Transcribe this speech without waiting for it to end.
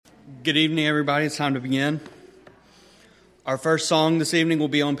Good evening, everybody. It's time to begin. Our first song this evening will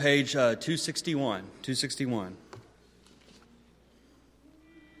be on page 261. 261.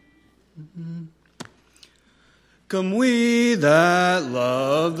 Come we that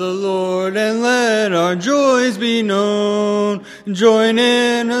love the Lord, and let our joys be known. Join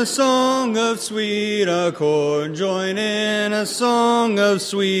in a song of sweet accord. Join in a song of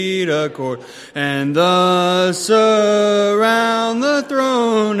sweet accord. And thus surround the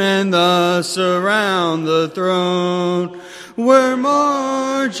throne, and thus surround the throne. We're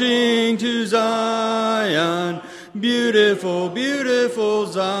marching to Zion, beautiful, beautiful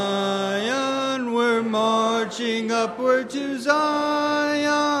Zion. We're marching upward to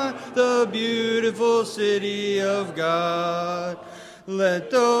Zion, the beautiful city of God.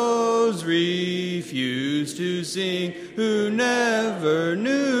 Let those refuse to sing who never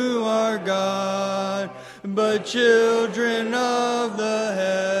knew our God, but children of the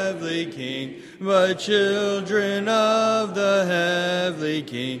heavenly King. But children of the heavenly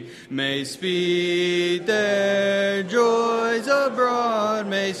King may speak their joys abroad,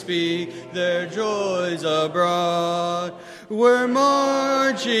 may speak their joys abroad. We're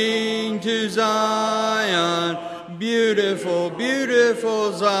marching to Zion, beautiful,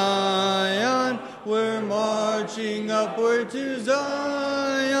 beautiful Zion. We're marching upward to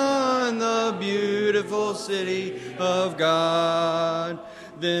Zion, the beautiful city of God.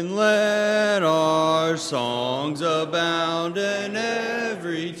 Then let our songs abound and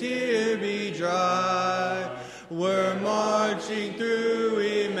every tear be dry. We're marching through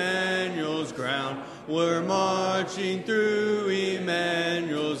Emmanuel's ground. We're marching through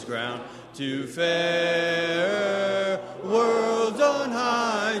Emmanuel's ground to fairer worlds on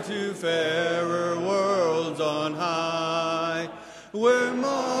high, to fairer worlds on high. We're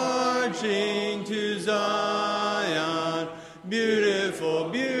marching to Zion, beautiful,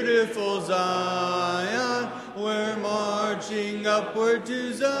 beautiful Zion. We're marching upward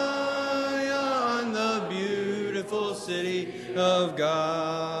to Zion, the beautiful city of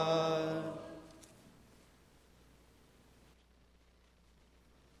God.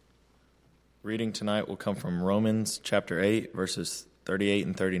 Reading tonight will come from Romans chapter 8, verses 38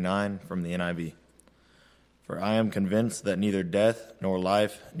 and 39 from the NIV. For I am convinced that neither death nor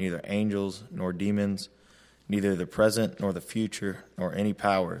life, neither angels nor demons, neither the present nor the future, nor any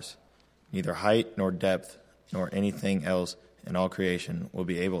powers, neither height nor depth, nor anything else in all creation will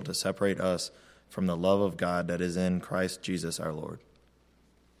be able to separate us from the love of God that is in Christ Jesus our Lord.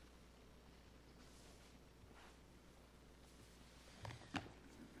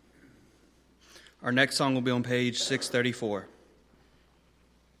 Our next song will be on page 634.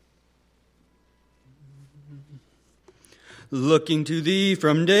 Looking to thee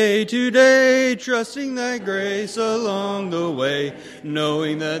from day to day, trusting thy grace along the way,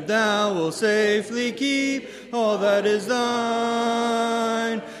 knowing that thou wilt safely keep all that is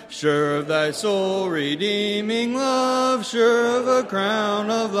thine. Sure of thy soul redeeming love, sure of a crown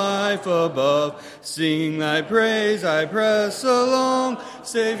of life above, singing thy praise I press along,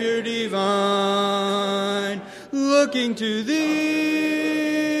 Savior divine. Looking to thee,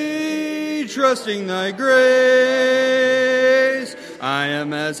 trusting thy grace, I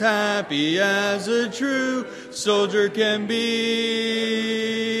am as happy as a true soldier can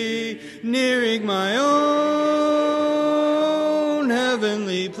be, nearing my own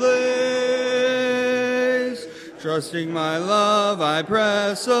heavenly place. Trusting my love, I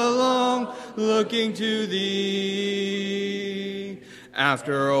press along, looking to thee.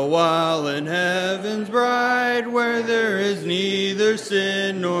 After a while in heaven's bright, where there is neither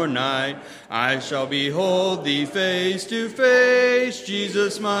sin nor night, I shall behold thee face to face,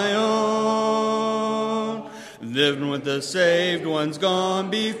 Jesus my own. Living with the saved ones gone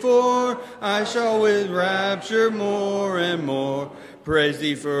before, I shall with rapture more and more praise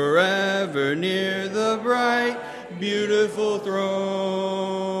thee forever near the bright, beautiful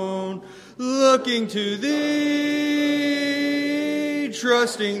throne. Looking to thee,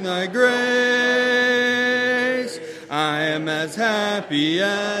 trusting thy grace, I am as happy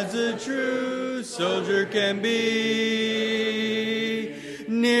as a true soldier can be,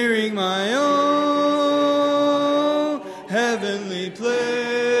 nearing my own heavenly place.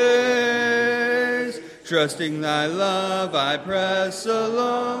 Trusting thy love, I press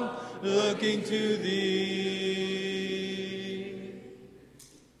along, looking to thee.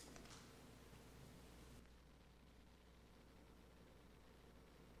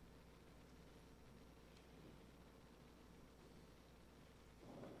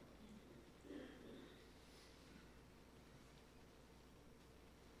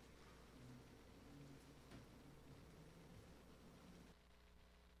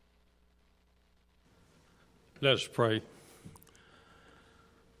 Let us pray.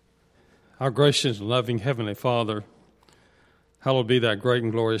 Our gracious and loving Heavenly Father, hallowed be thy great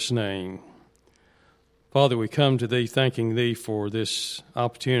and glorious name. Father, we come to thee thanking thee for this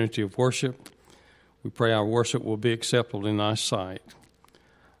opportunity of worship. We pray our worship will be acceptable in thy sight.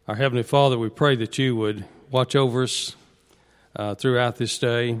 Our Heavenly Father, we pray that you would watch over us throughout this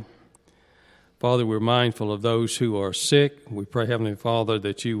day. Father, we're mindful of those who are sick. We pray, Heavenly Father,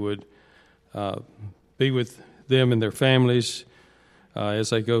 that you would be with them and their families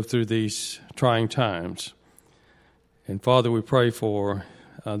as they go through these trying times. And Father, we pray for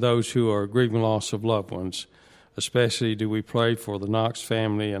those who are grieving loss of loved ones. Especially do we pray for the Knox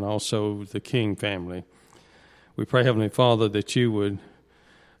family and also the King family. We pray, Heavenly Father, that you would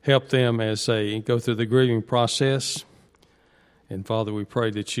help them as they go through the grieving process. And Father, we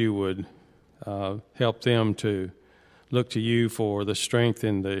pray that you would help them to look to you for the strength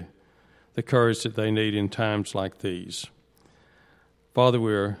and the courage that they need in times like these. Father,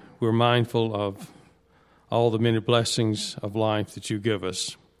 we're mindful of all the many blessings of life that you give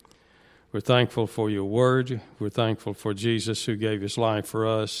us. We're thankful for your word. We're thankful for Jesus who gave his life for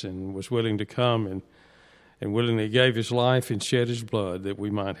us and was willing to come and willingly gave his life and shed his blood that we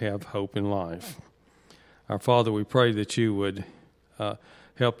might have hope in life. Our Father, we pray that you would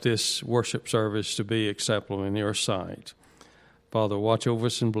help this worship service to be acceptable in your sight. Father, watch over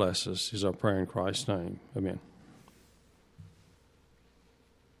us and bless us is our prayer in Christ's name. Amen.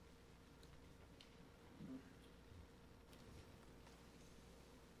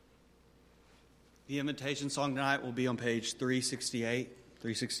 The invitation song tonight will be on page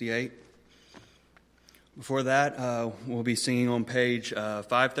 368. Before that, we'll be singing on page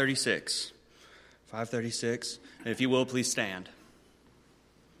 536. 536. And if you will, please stand.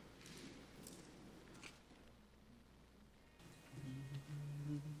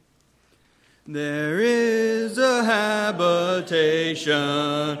 There is a habitation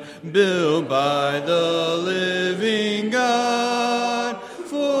built by the living God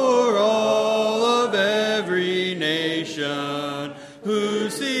for all of every nation who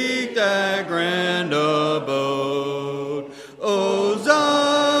seek that grand abode. O Zion,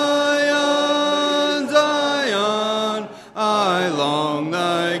 Zion, I long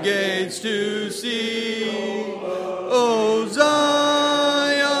thy gates to see. O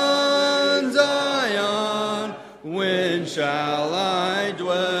Zion, Zion, when shall I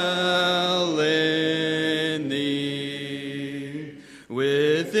dwell in thee?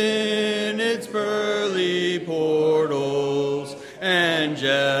 Within its pearly portals,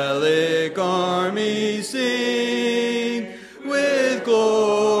 angelic armies sing, with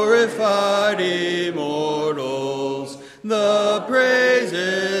glorified immortals, the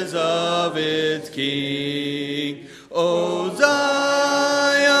praises of its King. O Zion,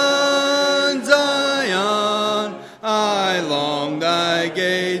 Zion, I long thy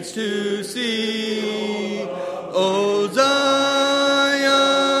gates to see. O Zion,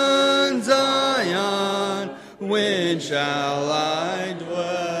 Zion, when shall I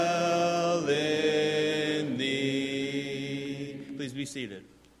dwell in thee? Please be seated.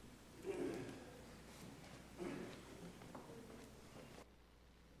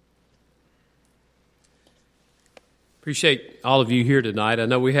 Appreciate all of you here tonight. I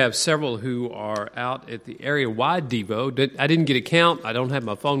know we have several who are out at the area-wide Devo. I didn't get a count. I don't have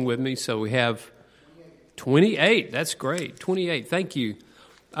my phone with me, so we have 28. That's great. 28. Thank you.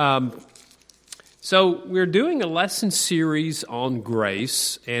 So we're doing a lesson series on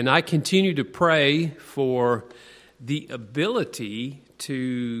grace, and I continue to pray for the ability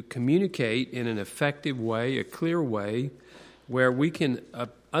to communicate in an effective way, a clear way, where we can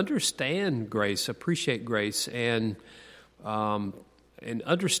understand grace, appreciate grace, and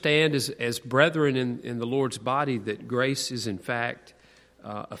understand as brethren in the Lord's body that grace is in fact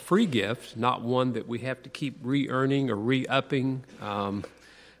a free gift, not one that we have to keep re-earning or re-upping.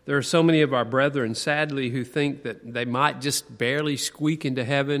 There are so many of our brethren, sadly, who think that they might just barely squeak into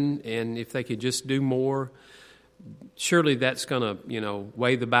heaven, and if they could just do more, surely that's going to,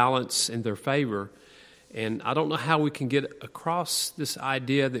 weigh the balance in their favor. And I don't know how we can get across this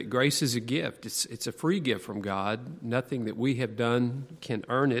idea that grace is a gift. It's a free gift from God. Nothing that we have done can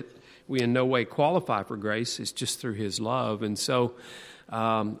earn it. We in no way qualify for grace. It's just through His love. And so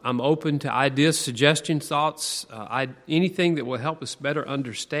I'm open to ideas, suggestions, thoughts, anything that will help us better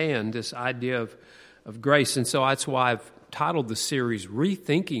understand this idea of grace. And so that's why I've titled the series,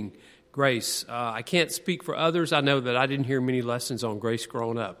 Rethinking Grace. I can't speak for others. I know that I didn't hear many lessons on grace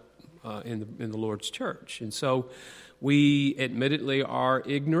growing up in the Lord's church. And so we admittedly are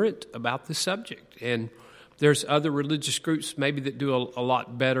ignorant about the subject. And There's other religious groups maybe that do a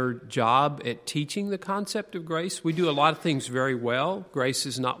lot better job at teaching the concept of grace. We do a lot of things very well. Grace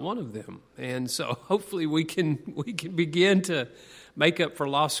is not one of them. And so hopefully we can begin to make up for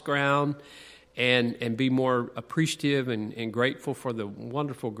lost ground and be more appreciative and grateful for the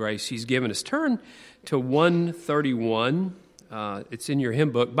wonderful grace He's given us. Turn to 131. It's in your hymn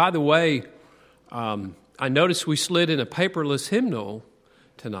book. By the way, I noticed we slid in a paperless hymnal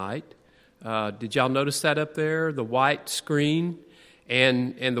tonight. Did y'all notice that up there? The white screen.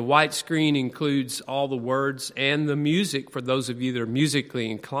 And the white screen includes all the words and the music for those of you that are musically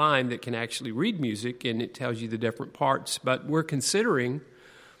inclined that can actually read music, and it tells you the different parts. But we're considering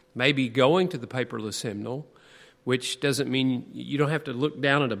maybe going to the paperless hymnal, which doesn't mean you don't have to look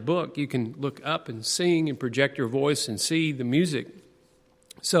down at a book. You can look up and sing and project your voice and see the music.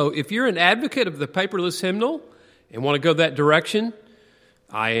 So if you're an advocate of the paperless hymnal and want to go that direction,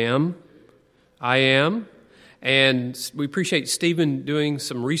 I am. And we appreciate Stephen doing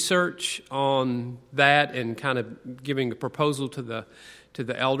some research on that and kind of giving a proposal to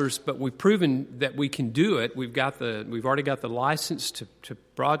the elders. But we've proven that we can do it. We've already got the license to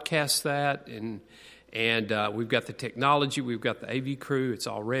broadcast that, and we've got the technology. We've got the AV crew. It's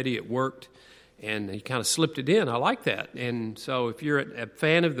all ready. It worked, and he kind of slipped it in. I like that. And so if you're a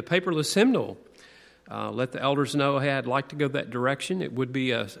fan of the paperless hymnal, let the elders know, hey, I'd like to go that direction. It would be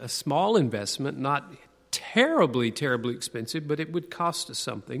a small investment, not terribly expensive, but it would cost us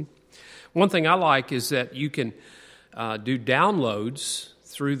something. One thing I like is that you can do downloads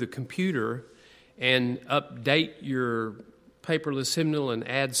through the computer and update your paperless hymnal and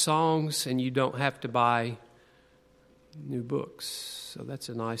add songs, and you don't have to buy new books. So that's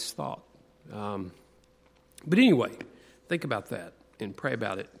a nice thought. But anyway, think about that and pray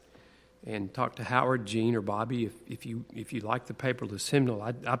about it. And talk to Howard, Gene, or Bobby if you like the paperless hymnal.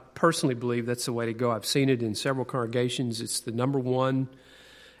 I personally believe that's the way to go. I've seen it in several congregations. It's the number one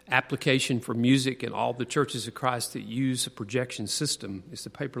application for music in all the churches of Christ that use a projection system is the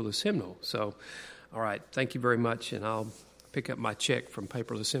paperless hymnal. So, all right, thank you very much, and I'll pick up my check from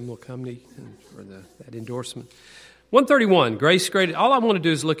Paperless Hymnal Company for that endorsement. 131, Grace Graded. All I want to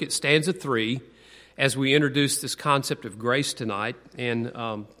do is look at stanza 3 as we introduce this concept of grace tonight. And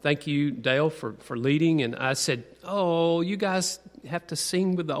thank you, Dale, for leading. And I said, you guys have to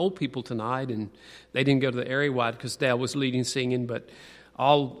sing with the old people tonight. And they didn't go to the area wide because Dale was leading singing, but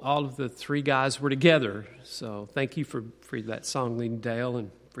all of the three guys were together. So thank you for that song leading, Dale,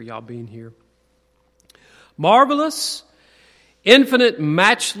 and for y'all being here. Marvelous, infinite,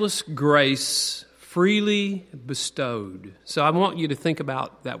 matchless grace freely bestowed. So I want you to think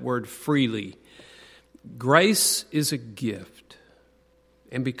about that word freely. Grace is a gift,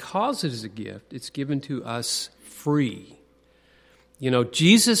 and because it is a gift, it's given to us free. You know,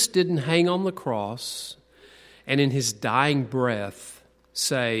 Jesus didn't hang on the cross and in his dying breath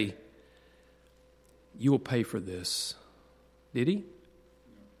say, "You will pay for this." Did he?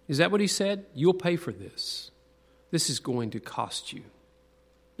 Is that what he said? You'll pay for this. This is going to cost you.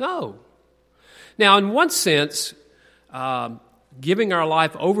 No. Now, in one sense, giving our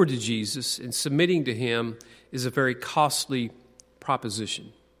life over to Jesus and submitting to him is a very costly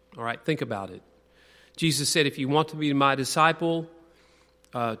proposition. All right, think about it. Jesus said, if you want to be my disciple,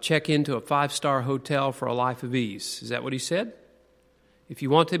 check into a 5-star hotel for a life of ease. Is that what he said? If you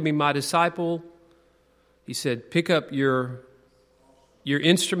want to be my disciple, he said, pick up your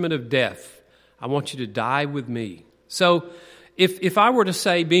instrument of death. I want you to die with me. So if I were to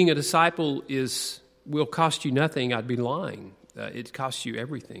say being a disciple will cost you nothing, I'd be lying. It costs you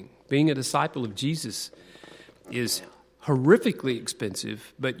everything. Being a disciple of Jesus is horrifically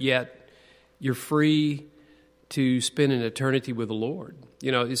expensive, but yet you're free to spend an eternity with the Lord.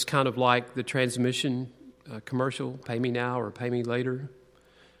 You know, it's kind of like the transmission commercial, pay me now or pay me later.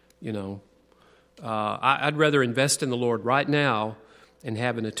 You know, I'd rather invest in the Lord right now and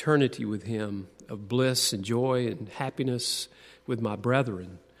have an eternity with him of bliss and joy and happiness with my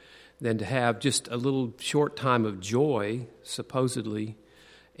brethren than to have just a little short time of joy, supposedly,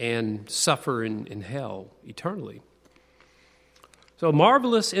 and suffer in hell eternally. So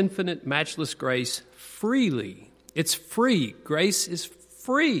marvelous, infinite, matchless grace freely. It's free. Grace is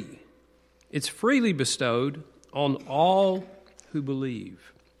free. It's freely bestowed on all who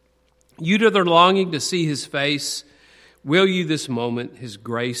believe. You that are longing to see his face, will you this moment his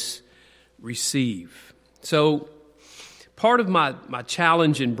grace receive? So part of my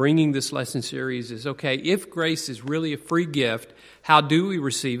challenge in bringing this lesson series is, okay, if grace is really a free gift, how do we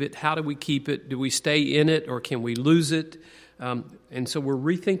receive it? How do we keep it? Do we stay in it or can we lose it? And so we're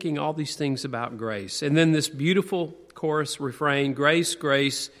rethinking all these things about grace. And then this beautiful chorus refrain, grace,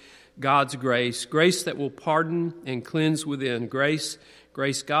 grace, God's grace, grace that will pardon and cleanse within, grace,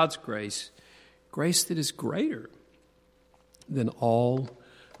 God's grace, grace that is greater than all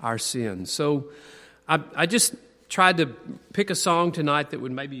our sins. So I just tried to pick a song tonight that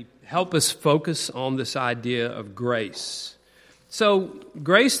would maybe help us focus on this idea of grace. So,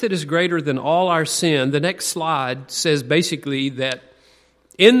 grace that is greater than all our sin. The next slide says basically that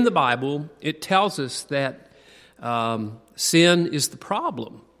in the Bible, it tells us that sin is the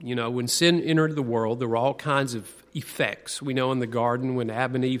problem. You know, when sin entered the world, there were all kinds of effects. We know in the garden when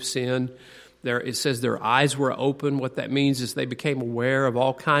Adam and Eve sinned, it says their eyes were open. What that means is they became aware of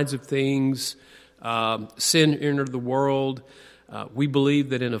all kinds of things. Sin entered the world. We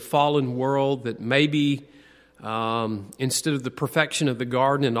believe that in a fallen world that maybe instead of the perfection of the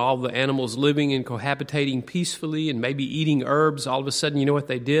garden and all the animals living and cohabitating peacefully and maybe eating herbs, all of a sudden, you know what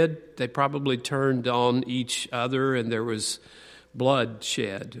they did? They probably turned on each other and there was blood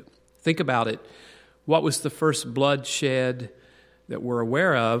shed. Think about it. What was the first blood shed that we're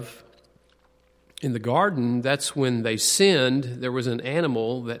aware of? In the garden, that's when they sinned. There was an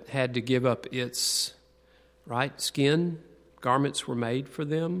animal that had to give up its skin. Garments were made for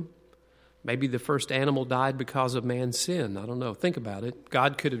them. Maybe the first animal died because of man's sin. I don't know. Think about it.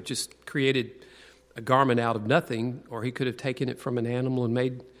 God could have just created a garment out of nothing, or he could have taken it from an animal and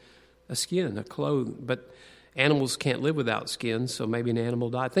made a skin, a cloth. But animals can't live without skin, so maybe an animal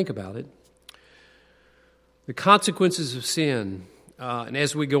died. Think about it. The consequences of sin. And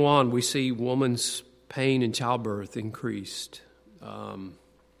as we go on, we see woman's pain in childbirth increased.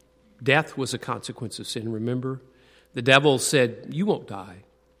 Death was a consequence of sin, remember? The devil said, you won't die.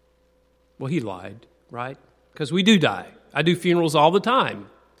 Well, he lied, right? Because we do die. I do funerals all the time.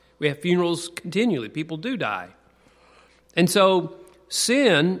 We have funerals continually. People do die. And so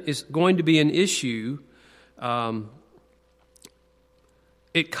sin is going to be an issue.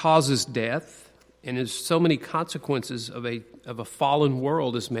 It causes death. And there's so many consequences of a fallen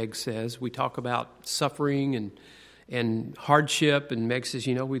world, as Meg says. We talk about suffering and hardship, and Meg says,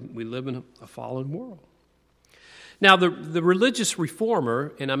 we live in a fallen world. Now, the religious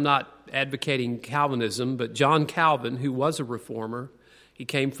reformer, and I'm not advocating Calvinism, but John Calvin, who was a reformer, he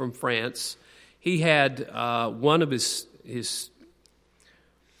came from France. He had one of his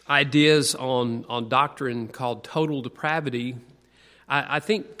ideas on doctrine called total depravity. I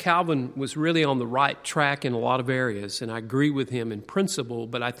think Calvin was really on the right track in a lot of areas, and I agree with him in principle,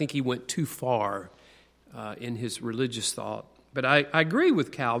 but I think he went too far in his religious thought. But I agree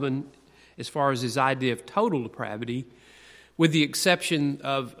with Calvin as far as his idea of total depravity, with the exception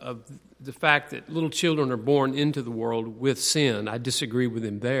of the fact that little children are born into the world with sin. I disagree with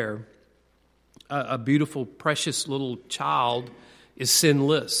him there. A beautiful, precious little child is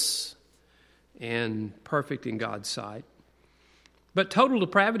sinless and perfect in God's sight. But total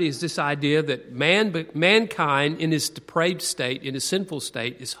depravity is this idea that mankind in his depraved state, in his sinful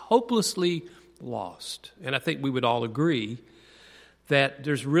state, is hopelessly lost. And I think we would all agree that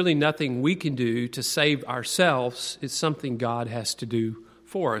there's really nothing we can do to save ourselves. It's something God has to do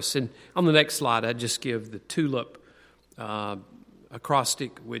for us. And on the next slide, I just give the TULIP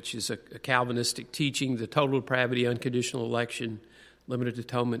acrostic, which is a Calvinistic teaching: the total depravity, unconditional election, limited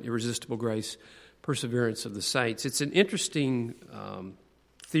atonement, irresistible grace, perseverance of the saints. It's an interesting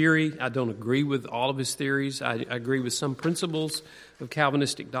theory. I don't agree with all of his theories. I agree with some principles of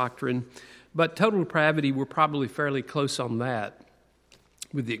Calvinistic doctrine. But total depravity, we're probably fairly close on that,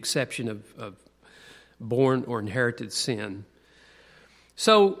 with the exception of born or inherited sin.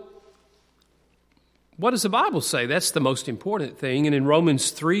 So, what does the Bible say? That's the most important thing. And in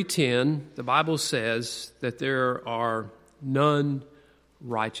Romans 3:10, the Bible says that there are none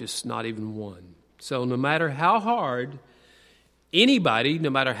righteous, not even one. So no matter how hard anybody, no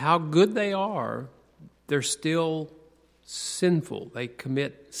matter how good they are, they're still sinful. They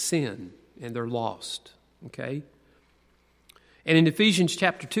commit sin and they're lost. Okay? And in Ephesians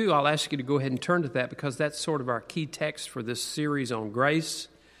chapter 2, I'll ask you to go ahead and turn to that because that's sort of our key text for this series on grace.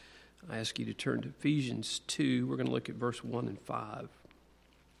 I ask you to turn to Ephesians 2. We're going to look at verse 1 and 5.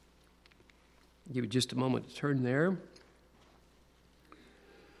 Give you just a moment to turn there.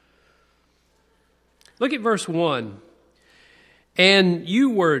 Look at verse 1. And you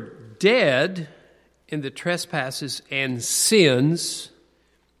were dead in the trespasses and sins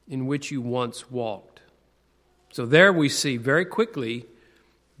in which you once walked. So there we see very quickly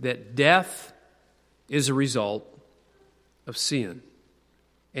that death is a result of sin.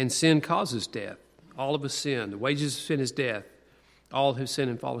 And sin causes death. All of us sin. The wages of sin is death. All have sinned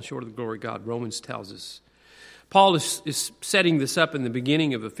and fallen short of the glory of God, Romans tells us. Paul is setting this up in the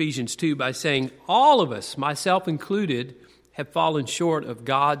beginning of Ephesians 2 by saying, all of us, myself included, have fallen short of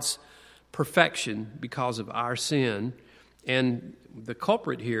God's perfection because of our sin. And the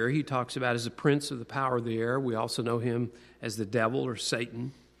culprit here he talks about is the prince of the power of the air. We also know him as the devil or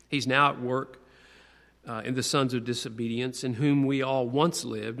Satan. He's now at work in the sons of disobedience, in whom we all once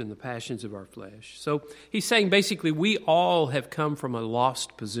lived in the passions of our flesh. So he's saying basically we all have come from a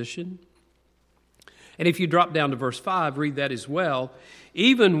lost position. And if you drop down to verse 5, read that as well.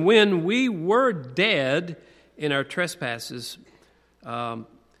 Even when we were dead in our trespasses, that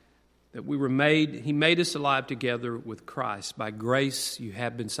we were he made us alive together with Christ. By grace you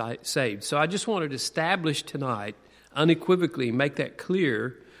have been saved. So I just wanted to establish tonight, unequivocally, make that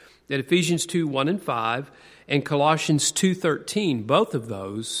clear, that Ephesians 2:1-5 and Colossians 2:13, both of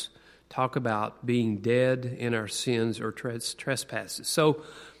those talk about being dead in our sins or trespasses. So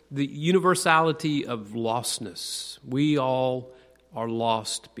the universality of lostness. We all are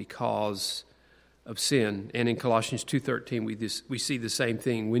lost because of sin. And in Colossians 2:13, we see the same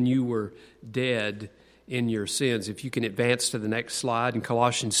thing. When you were dead in your sins. If you can advance to the next slide in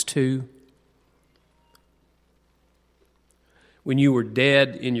Colossians 2. When you were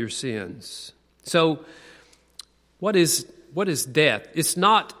dead in your sins. So what is death? It's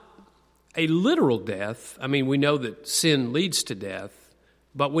not a literal death. I mean, we know that sin leads to death.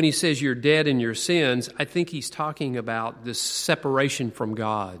 But when he says you're dead in your sins, I think he's talking about this separation from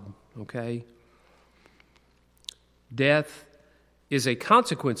God, okay? Death is a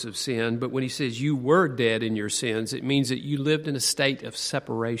consequence of sin, but when he says you were dead in your sins, it means that you lived in a state of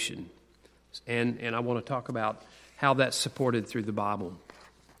separation. And I want to talk about how that's supported through the Bible.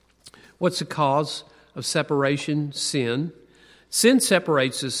 What's the cause of separation? Sin. Sin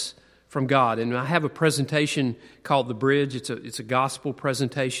separates us from God. And I have a presentation called The Bridge. It's a gospel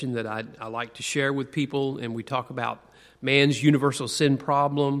presentation that I like to share with people, and we talk about man's universal sin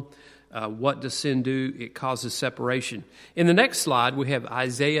problem. What does sin do? It causes separation. In the next slide, we have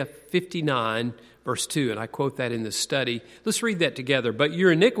Isaiah 59, verse 2, and I quote that in the study. Let's read that together. But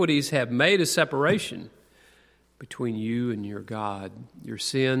your iniquities have made a separation between you and your God. Your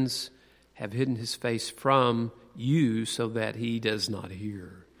sins have hidden his face from you so that he does not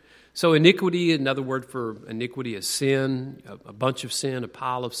hear. So iniquity, another word for iniquity is sin, a bunch of sin, a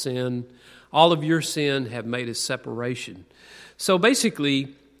pile of sin. All of your sin have made a separation. So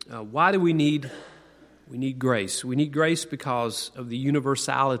basically, why do we need grace? We need grace because of the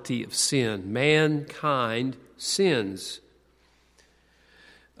universality of sin. Mankind sins.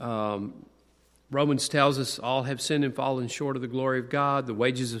 Romans tells us all have sinned and fallen short of the glory of God. The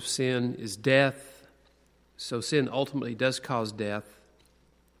wages of sin is death. So sin ultimately does cause death.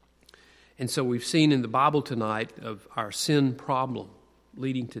 And so we've seen in the Bible tonight of our sin problem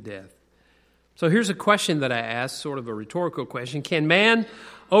leading to death. So here's a question that I asked, sort of a rhetorical question. Can man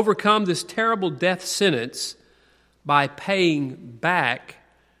overcome this terrible death sentence by paying back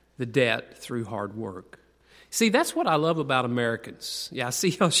the debt through hard work? See, that's what I love about Americans. Yeah, I see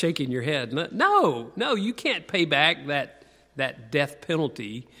y'all shaking your head. No, you can't pay back that death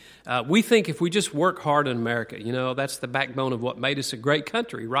penalty. We think if we just work hard in America, that's the backbone of what made us a great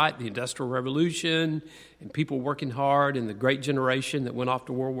country, right? The Industrial Revolution and people working hard and the great generation that went off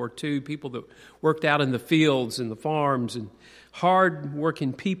to World War II, people that worked out in the fields and the farms and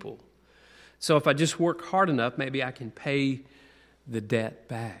hard-working people. So if I just work hard enough, maybe I can pay the debt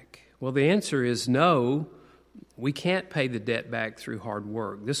back. Well, the answer is no. We can't pay the debt back through hard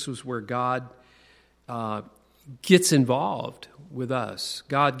work. This was where God gets involved with us.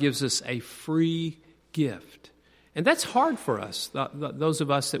 God gives us a free gift. And that's hard for us, those of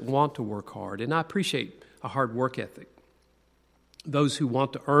us that want to work hard. And I appreciate a hard work ethic, those who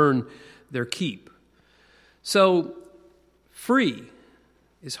want to earn their keep. So free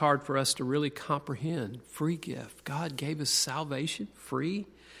is hard for us to really comprehend. Free gift. God gave us salvation free.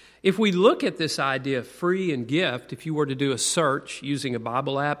 If we look at this idea of free and gift, if you were to do a search using a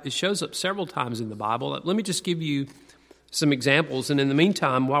Bible app, it shows up several times in the Bible. Let me just give you some examples. And in the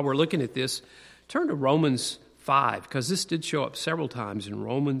meantime, while we're looking at this, turn to Romans 5, because this did show up several times in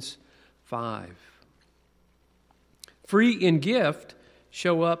Romans 5. Free and gift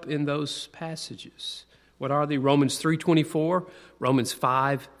show up in those passages. What are they? Romans 3:24, Romans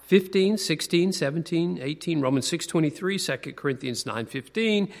 5:15, 16, 17, 18, Romans 6:23, 2 Corinthians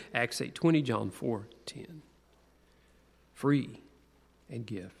 9:15, Acts 8:20, John 4:10. Free and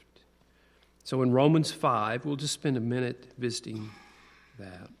gift. So in Romans 5, we'll just spend a minute visiting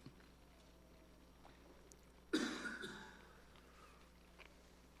that.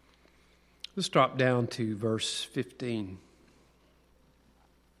 Let's drop down to verse 15.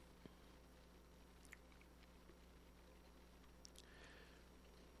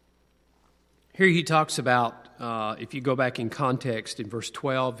 Here he talks about if you go back in context in verse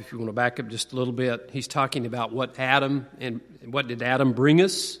 12, if you want to back up just a little bit, he's talking about what did Adam bring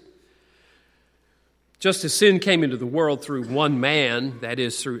us? Just as sin came into the world through one man, that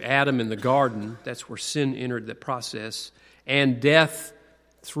is through Adam in the garden, that's where sin entered the process, and death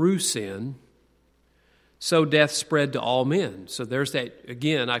through sin, so death spread to all men. So there's that,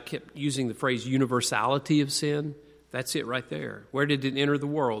 again, I kept using the phrase universality of sin. That's it right there. Where did it enter the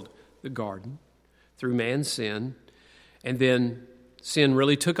world? The garden, through man's sin. And then sin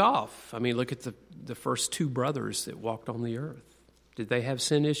really took off. I mean, look at the first two brothers that walked on the earth. Did they have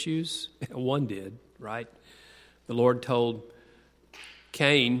sin issues? One did, right? The Lord told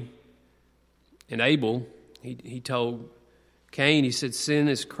Cain and Abel, he told Cain, he said, sin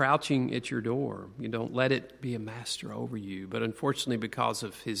is crouching at your door. You don't let it be a master over you. But unfortunately, because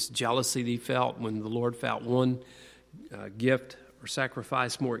of his jealousy that he felt when the Lord felt one gift or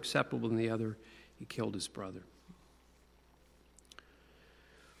sacrifice more acceptable than the other, he killed his brother.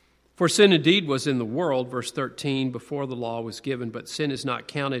 For sin indeed was in the world, verse 13, before the law was given, but sin is not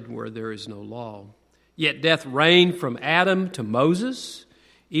counted where there is no law. Yet death reigned from Adam to Moses,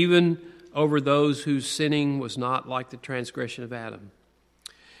 even over those whose sinning was not like the transgression of Adam.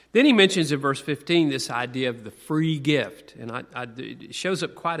 Then he mentions in verse 15 this idea of the free gift, and it shows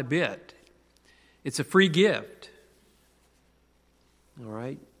up quite a bit. It's a free gift. All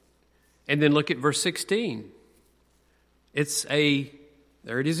right? And then look at verse 16.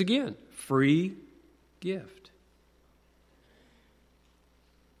 There it is again, free gift.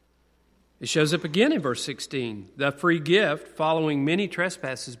 It shows up again in verse 16. The free gift, following many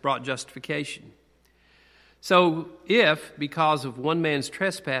trespasses, brought justification. So if, because of one man's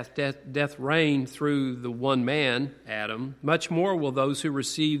trespass, death reigned through the one man, Adam, much more will those who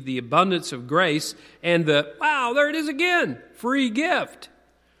receive the abundance of grace and there it is again, free gift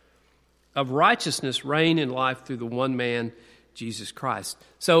of righteousness reign in life through the one man, Jesus Christ.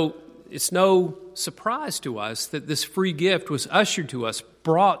 So it's no surprise to us that this free gift was ushered to us,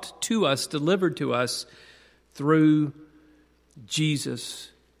 brought to us, delivered to us through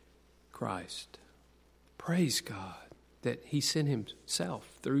Jesus Christ. Praise God that he sent himself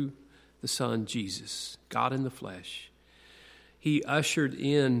through the Son Jesus, God in the flesh. He ushered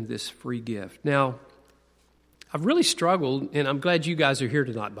in this free gift. Now, I've really struggled, and I'm glad you guys are here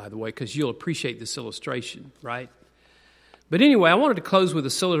tonight, by the way, because you'll appreciate this illustration, right? But anyway, I wanted to close with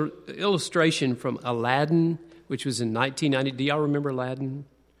an illustration from Aladdin, which was in 1990. Do y'all remember Aladdin?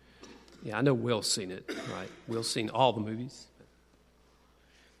 Yeah, I know Will's seen it, right? Will's seen all the movies.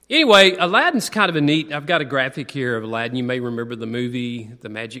 Anyway, Aladdin's kind of a neat, I've got a graphic here of Aladdin. You may remember the movie, The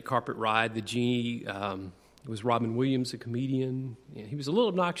Magic Carpet Ride. The genie was Robin Williams, a comedian. Yeah, he was a little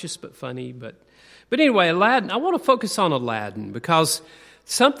obnoxious but funny. But anyway, Aladdin, I want to focus on Aladdin because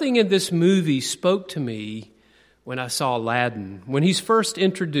something in this movie spoke to me when I saw Aladdin. When he's first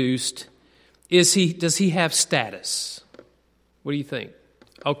introduced, does he have status? What do you think?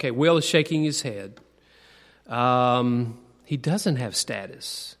 Okay, Will is shaking his head. He doesn't have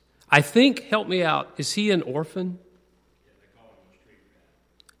status. I think, help me out, is he an orphan? Yeah, they call him a street rat.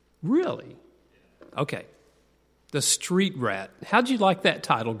 Really? Okay. The street rat. How'd you like that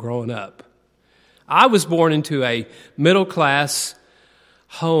title growing up? I was born into a middle-class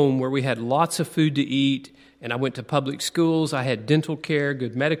home where we had lots of food to eat, and I went to public schools. I had dental care,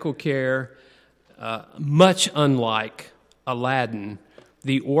 good medical care, much unlike Aladdin,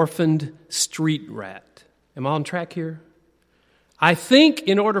 the orphaned street rat. Am I on track here? I think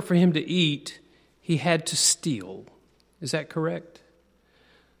in order for him to eat, he had to steal. Is that correct?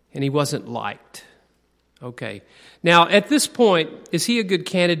 And he wasn't liked. Okay. Now, at this point, is he a good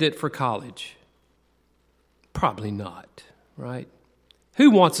candidate for college? Probably not, right? Who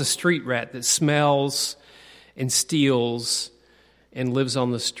wants a street rat that smells and steals and lives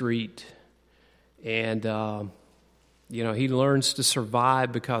on the street? And, he learns to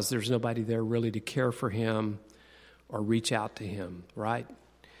survive because there's nobody there really to care for him or reach out to him, right?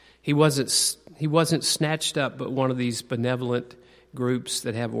 He wasn't snatched up by one of these benevolent groups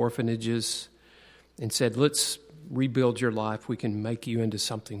that have orphanages and said, let's rebuild your life. We can make you into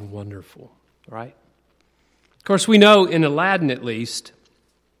something wonderful, right? Of course, we know in Aladdin, at least,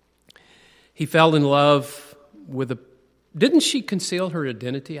 he fell in love with didn't she conceal her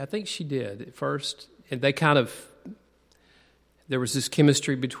identity? I think she did at first. And there was this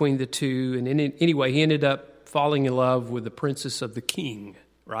chemistry between the two. And anyway, he ended up falling in love with the princess of the king,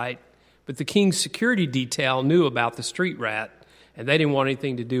 right? But the king's security detail knew about the street rat, and they didn't want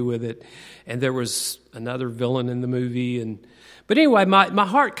anything to do with it. And there was another villain in the movie. But anyway, my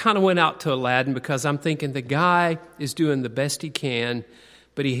heart kind of went out to Aladdin because I'm thinking the guy is doing the best he can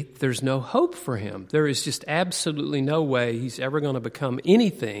but there's no hope for him. There is just absolutely no way he's ever going to become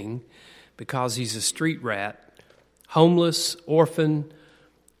anything because he's a street rat, homeless, orphan,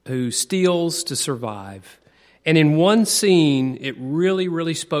 who steals to survive. And in one scene, it really,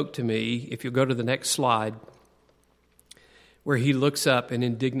 really spoke to me, if you'll go to the next slide, where he looks up and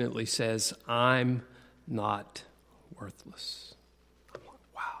indignantly says, "I'm not worthless." I'm like,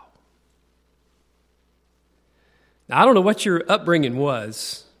 wow. Now, I don't know what your upbringing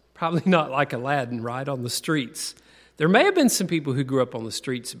was. Probably not like Aladdin, right, on the streets. There may have been some people who grew up on the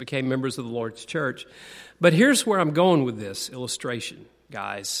streets and became members of the Lord's church. But here's where I'm going with this illustration,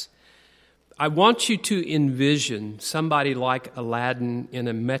 guys. I want you to envision somebody like Aladdin in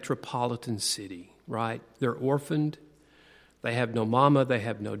a metropolitan city, right? They're orphaned. They have no mama. They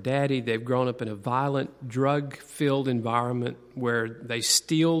have no daddy. They've grown up in a violent, drug-filled environment where they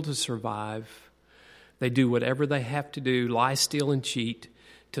steal to survive. They do whatever they have to do, lie, steal, and cheat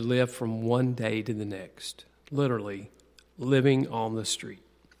to live from one day to the next. Literally living on the street.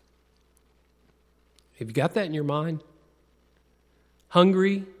 Have you got that in your mind?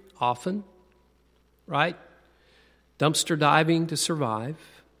 Hungry, often, right? Dumpster diving to survive.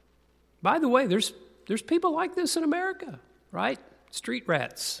 By the way, there's people like this in America, right? Street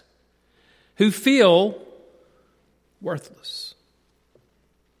rats who feel worthless.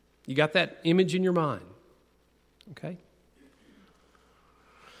 You got that image in your mind, okay?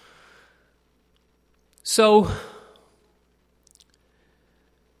 So,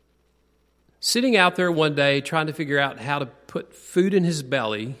 sitting out there one day trying to figure out how to put food in his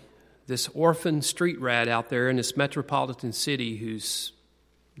belly, this orphan street rat out there in this metropolitan city who's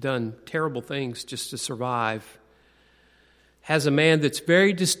done terrible things just to survive, has a man that's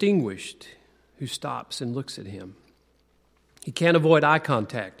very distinguished who stops and looks at him. He can't avoid eye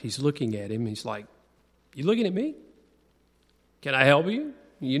contact. He's looking at him. He's like, "You looking at me? Can I help you?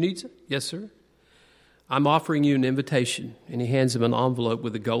 You need some?" "Yes, sir. I'm offering you an invitation." And he hands him an envelope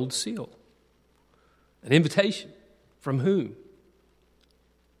with a gold seal. An invitation. From whom?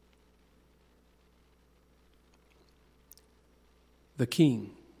 The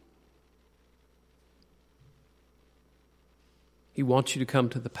king. He wants you to come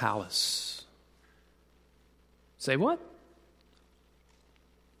to the palace. Say what?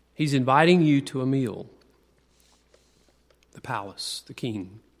 He's inviting you to a meal. The palace, the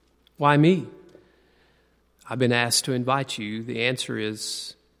king. Why me? I've been asked to invite you. The answer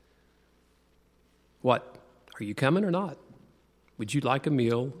is, what? Are you coming or not? Would you like a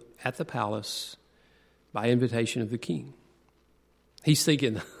meal at the palace by invitation of the king? He's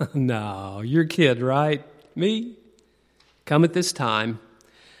thinking, no, you're a kid, right? Me? Come at this time.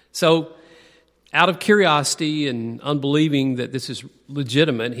 So, out of curiosity and unbelieving that this is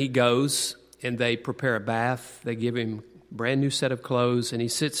legitimate, he goes and they prepare a bath. They give him a brand new set of clothes, and he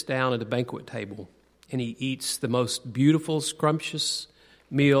sits down at a banquet table and he eats the most beautiful, scrumptious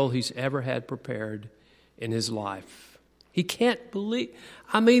meal he's ever had prepared in his life. He can't believe,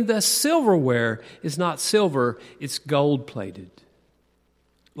 the silverware is not silver, it's gold-plated.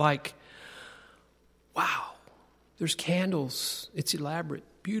 Like, wow, there's candles, it's elaborate,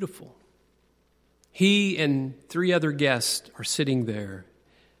 beautiful. He and 3 other guests are sitting there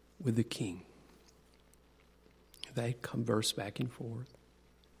with the king. They converse back and forth.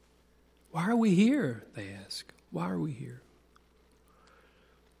 Why are we here? They ask. Why are we here?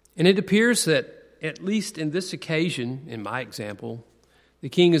 And it appears that, at least in this occasion, in my example, the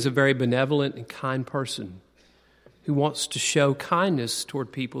king is a very benevolent and kind person who wants to show kindness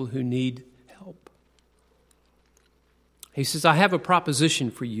toward people who need help. He says, I have a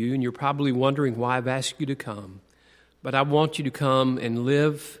proposition for you, and you're probably wondering why I've asked you to come, but I want you to come and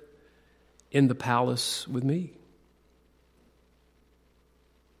live in the palace with me.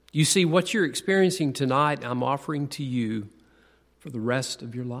 You see, what you're experiencing tonight, I'm offering to you for the rest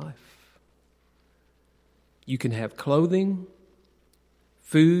of your life. You can have clothing,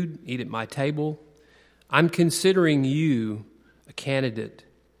 food, eat at my table. I'm considering you a candidate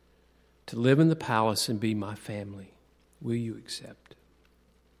to live in the palace and be my family. Will you accept?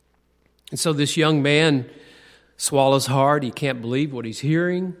 And so this young man swallows hard. He can't believe what he's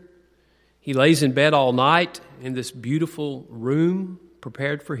hearing. He lays in bed all night in this beautiful room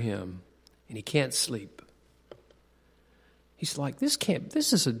prepared for him, and he can't sleep. He's like, this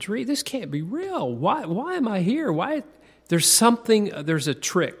is a dream. This can't be real. Why am I here? Why? There's a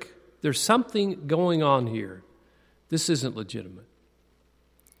trick. There's something going on here. This isn't legitimate.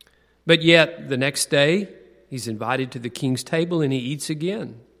 But yet, the next day, he's invited to the king's table and he eats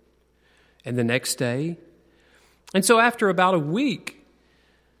again. And the next day. And so after about a week,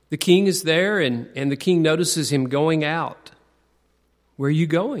 the king is there and the king notices him going out. Where are you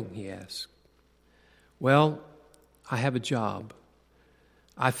going? He asked. Well, I have a job.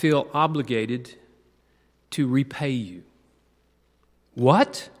 I feel obligated to repay you.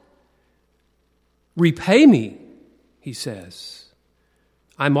 What? Repay me, he says.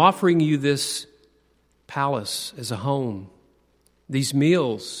 I'm offering you this palace as a home. These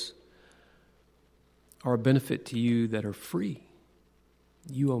meals are a benefit to you that are free.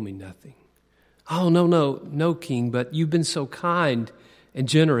 You owe me nothing. Oh, no, King, but you've been so kind and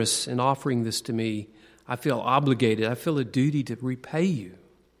generous in offering this to me. I feel obligated. I feel a duty to repay you.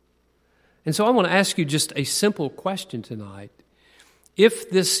 And so I want to ask you just a simple question tonight.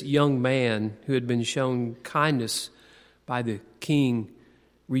 If this young man who had been shown kindness by the king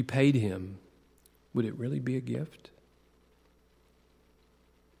repaid him, would it really be a gift?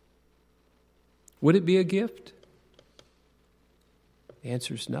 Would it be a gift? The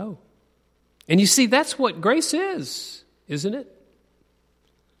answer is no. And you see, that's what grace is, isn't it?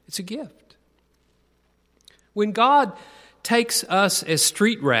 It's a gift. When God takes us as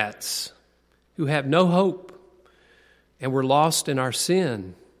street rats who have no hope and we're lost in our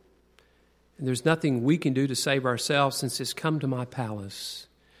sin, and there's nothing we can do to save ourselves, since it's come to my palace,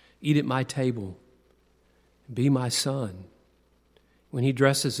 eat at my table, be my son. When he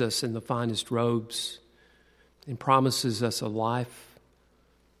dresses us in the finest robes and promises us a life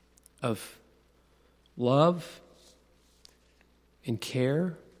of love and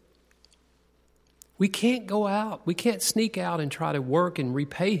care, we can't go out. We can't sneak out and try to work and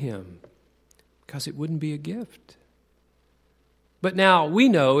repay him, because it wouldn't be a gift. But now we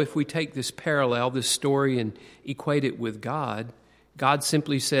know, if we take this parallel, this story, and equate it with God, God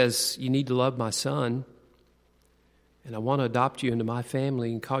simply says, you need to love my son, and I want to adopt you into my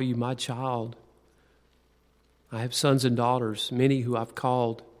family and call you my child. I have sons and daughters, many who I've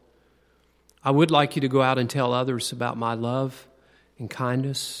called. I would like you to go out and tell others about my love and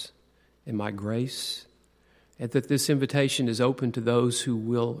kindness and my grace, and that this invitation is open to those who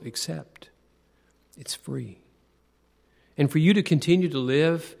will accept. It's free. And for you to continue to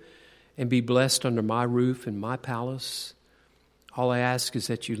live and be blessed under my roof and my palace, all I ask is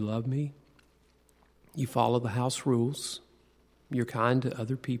that you love me, you follow the house rules, you're kind to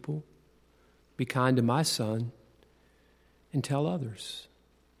other people, be kind to my son, and tell others.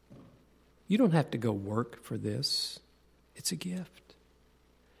 You don't have to go work for this. It's a gift.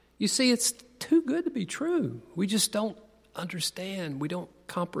 You see, it's too good to be true. We just don't understand. We don't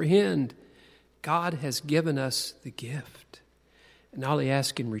comprehend. God has given us the gift. And all he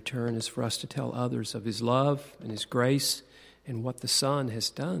asks in return is for us to tell others of his love and his grace and what the Son has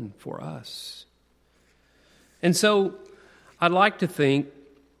done for us. And so I'd like to think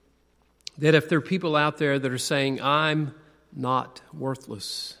that if there are people out there that are saying, I'm not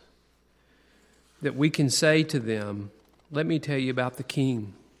worthless, that we can say to them, let me tell you about the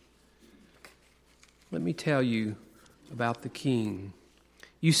King. Let me tell you about the King.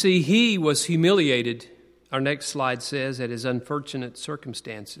 You see, he was humiliated, our next slide says, at his unfortunate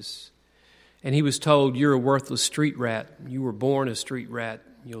circumstances. And he was told, you're a worthless street rat. You were born a street rat.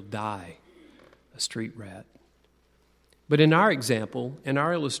 You'll die a street rat. But in our example, in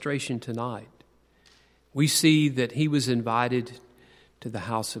our illustration tonight, we see that he was invited to the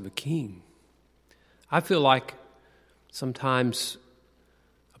house of a king. I feel like sometimes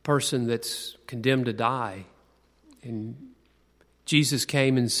a person that's condemned to die, and Jesus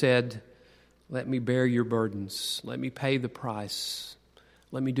came and said, let me bear your burdens. Let me pay the price.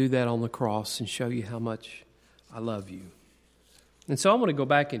 Let me do that on the cross and show you how much I love you. And so I want to go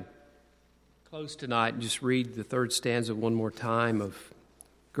back and close tonight and just read the third stanza one more time of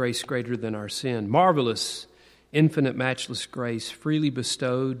Grace Greater Than Our Sin. Marvelous, infinite, matchless grace, freely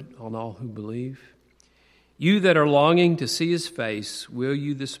bestowed on all who believe. You that are longing to see his face, will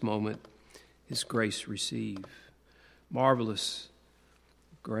you this moment his grace receive? Marvelous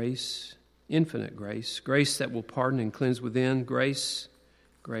grace, infinite grace, grace that will pardon and cleanse within, grace,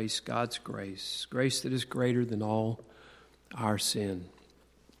 God's grace, grace that is greater than all our sin.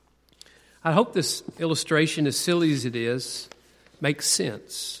 I hope this illustration, as silly as it is, makes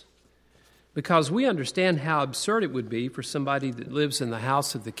sense, because we understand how absurd it would be for somebody that lives in the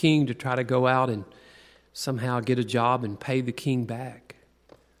house of the king to try to go out and somehow get a job and pay the king back.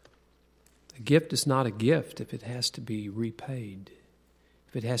 A gift is not a gift if it has to be repaid,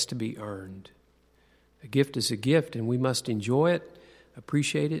 if it has to be earned. A gift is a gift, and we must enjoy it,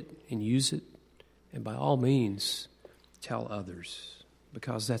 appreciate it, and use it, and by all means, tell others,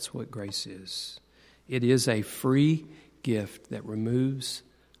 because that's what grace is. It is a free gift that removes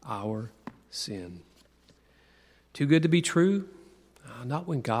our sin. Too good to be true? Not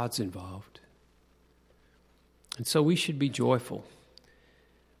when God's involved. And so we should be joyful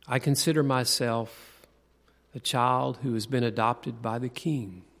I consider myself a child who has been adopted by the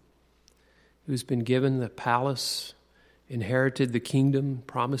King, who's been given the palace, inherited the kingdom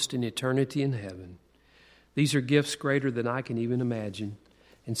promised in eternity in heaven. These are gifts greater than I can even imagine,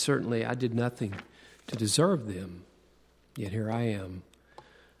 and certainly I did nothing to deserve them. Yet here I am,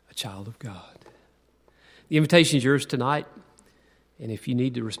 a child of God. The invitation is yours tonight, and if you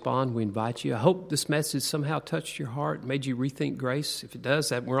need to respond, we invite you. I hope this message somehow touched your heart, made you rethink grace. If it does,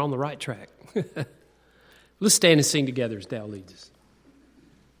 that we're on the right track. Let's stand and sing together as Dal leads us.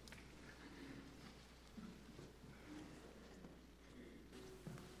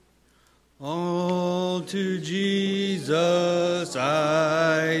 All to Jesus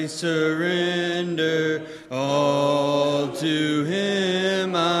I surrender, all to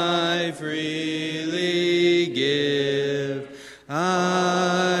Him I freely give.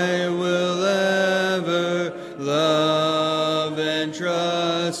 I will ever love and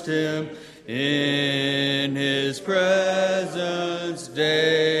trust Him, in His presence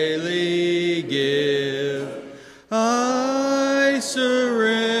daily give. I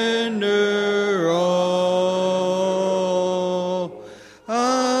surrender all.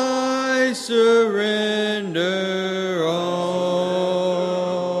 I surrender all.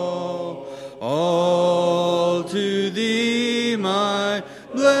 All to Thee, my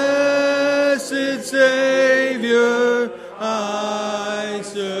blessed Savior, I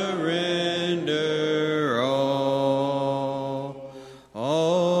surrender all.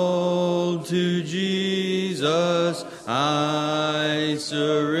 All to Jesus I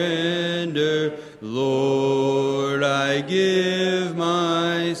surrender. Lord, I give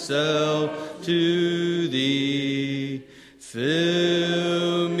myself to Thee.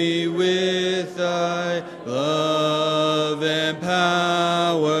 Fill me with Thy love and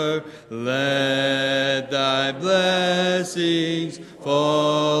power. Let Thy blessings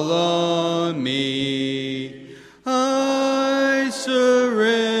fall on me. I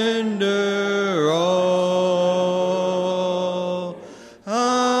surrender all.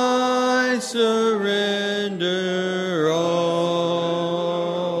 I surrender all.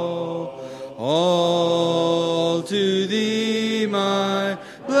 All to Thee, my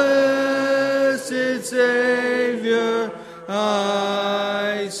blessed Savior,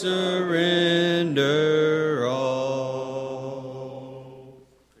 I surrender all.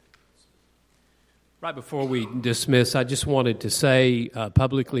 Right before we dismiss, I just wanted to say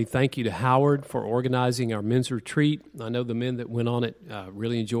publicly thank you to Howard for organizing our men's retreat. I know the men that went on it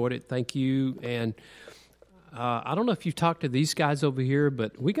really enjoyed it. Thank you. And I don't know if you've talked to these guys over here,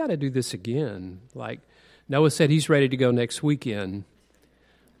 but we got to do this again. Like Noah said, he's ready to go next weekend,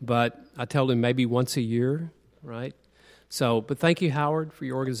 but I told him maybe once a year, right? So, but thank you, Howard, for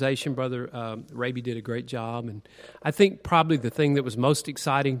your organization. Brother Raby did a great job. And I think probably the thing that was most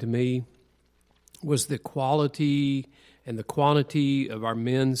exciting to me was the quality and the quantity of our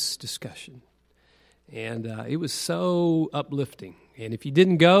men's discussion. And it was so uplifting. And if you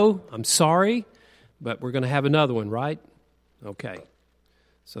didn't go, I'm sorry, but we're going to have another one, right? Okay.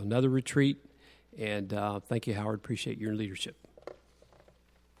 So another retreat. And thank you, Howard. Appreciate your leadership.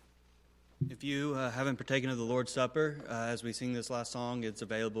 If you haven't partaken of the Lord's Supper, as we sing this last song, it's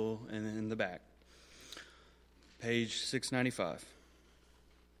available in the back. Page 695.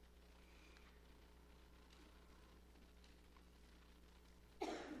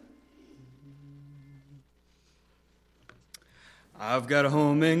 I've got a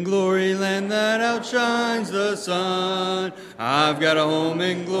home in glory land that outshines the sun. I've got a home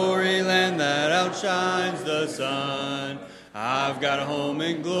in glory land that outshines the sun. I've got a home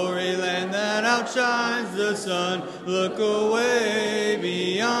in glory land that outshines the sun. Look away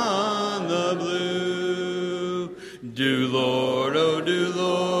beyond the blue. Do Lord, oh do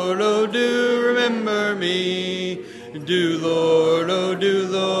Lord, oh do remember me. Do Lord, oh do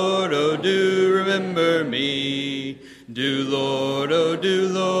Lord, oh do remember me. Do Lord, oh do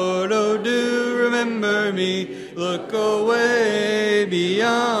Lord, oh do remember me. Look away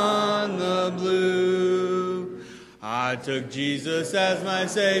beyond the blue. I took Jesus as my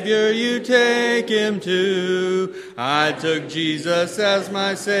Savior, you take Him too. I took Jesus as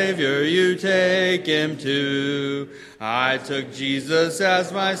my Savior, you take Him too. I took Jesus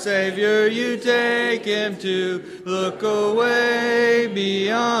as my Savior, you take Him too. Look away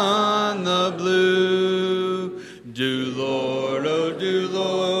beyond the blue. Do Lord, oh do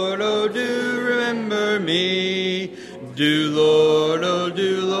Lord, oh do remember me. Do Lord, oh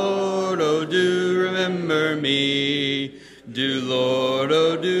do Lord, oh do remember me. Do Lord,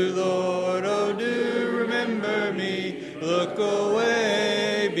 oh do Lord, oh do remember me. Look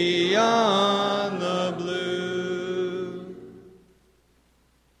away beyond the blue.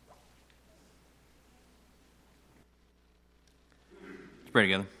 pray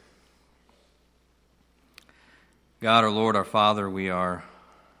together. God, our Lord, our Father, we are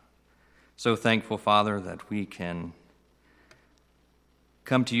so thankful, Father, that we can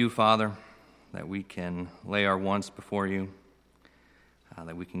come to you, Father, that we can lay our wants before you,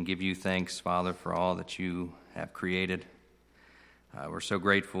 that we can give you thanks, Father, for all that you have created. We're so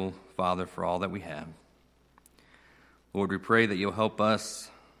grateful, Father, for all that we have. Lord, we pray that you'll help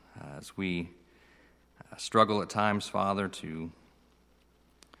us as we struggle at times, Father, to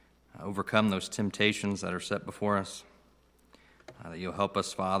overcome those temptations that are set before us. That you'll help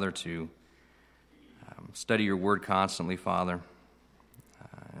us, Father, to study your word constantly, Father,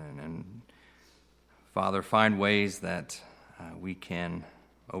 and Father, find ways that we can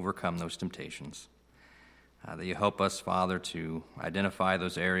overcome those temptations. That you help us, Father, to identify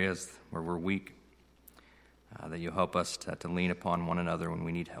those areas where we're weak. That you help us to lean upon one another when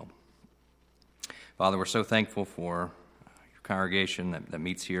we need help. Father, we're so thankful for your congregation that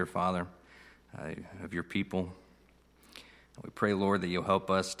meets here, Father, of your people. We pray, Lord, that you'll help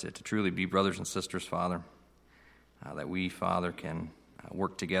us to truly be brothers and sisters, Father, that we, Father, can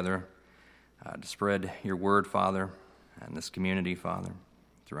work together to spread your word, Father, in this community, Father,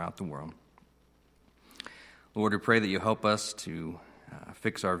 throughout the world. Lord, we pray that you'll help us to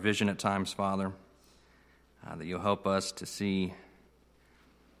fix our vision at times, Father, that you'll help us to see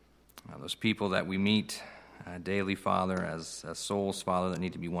those people that we meet daily, Father, as souls, Father, that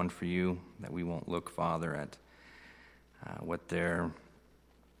need to be won for you, that we won't look, Father, at what their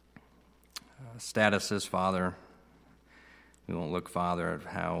status is, Father. We won't look, Father, at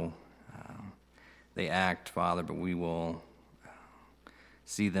how they act, Father, but we will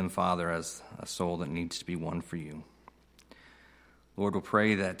see them, Father, as a soul that needs to be won for you. Lord, we'll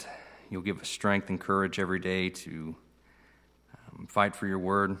pray that you'll give us strength and courage every day to fight for your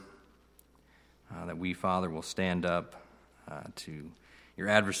word, that we, Father, will stand up to your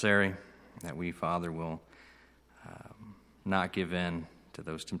adversary, that we, Father, will not give in to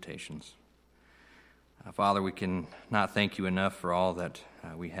those temptations. Father, we can not thank you enough for all that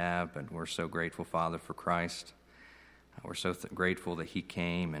we have, but we're so grateful, Father, for Christ. We're so grateful that he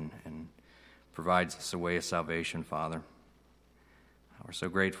came and provides us a way of salvation, Father. We're so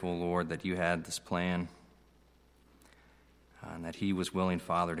grateful, Lord, that you had this plan and that he was willing,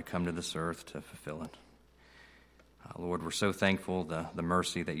 Father, to come to this earth to fulfill it. Lord, we're so thankful the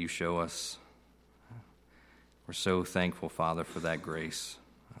mercy that you show us. We're so thankful, Father, for that grace,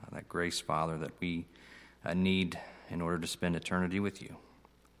 Father, that we need in order to spend eternity with you.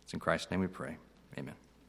 It's in Christ's name we pray. Amen.